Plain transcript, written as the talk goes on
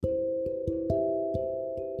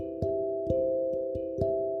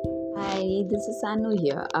Hi, this is Anu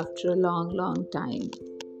here after a long time.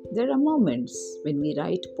 There are moments when we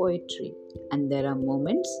write poetry, and there are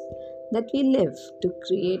moments that we live to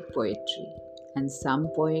create poetry, and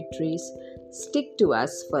some poetries stick to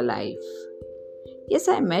us for life. Yes,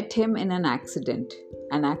 I met him in an accident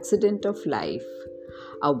of life.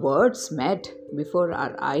 Our words met before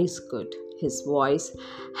our eyes could, his voice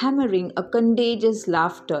hammering a contagious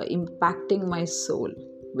laughter impacting my soul.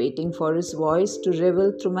 Waiting for his voice to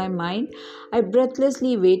revel through my mind, I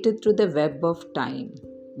breathlessly waited through the web of time.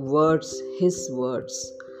 Words, his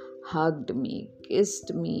words, hugged me,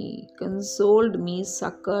 kissed me, consoled me,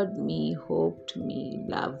 succored me, hoped me,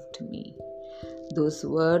 loved me. Those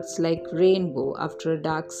words, like rainbow after a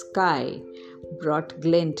dark sky, brought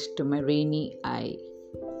glint to my rainy eye.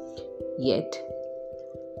 Yet,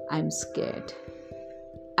 I'm scared.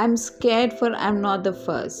 I'm scared for I'm not the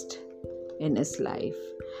first in his life.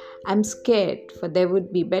 I'm scared for there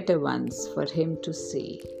would be better ones for him to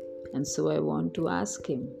see. And so I want to ask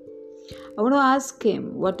him. I want to ask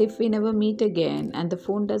him, what if we never meet again and the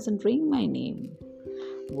phone doesn't ring my name?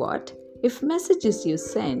 What if messages you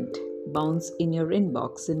sent bounce in your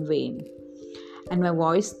inbox in vain? And my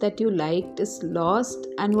voice that you liked is lost?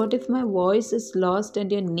 And what if my voice is lost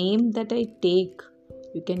and your name that I take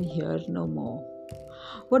you can hear no more?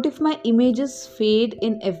 What if my images fade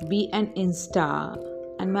in FB and Insta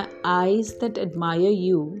and my eyes that admire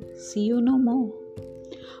you see you no more?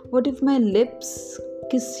 What if my lips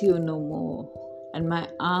kiss you no more and my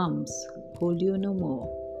arms hold you no more?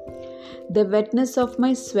 The wetness of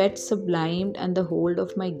my sweat sublimed and the hold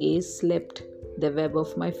of my gaze slipped. The web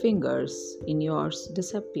of my fingers in yours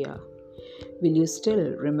disappear. Will you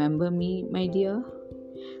still remember me, my dear?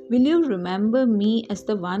 Will you remember me as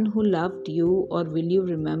the one who loved you, or will you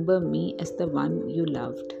remember me as the one you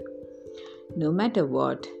loved? No matter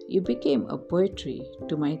what, you became a poetry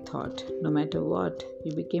to my thought. No matter what,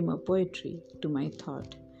 you became a poetry to my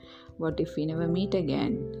thought. What if we never meet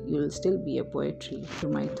again? You'll still be a poetry to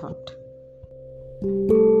my thought.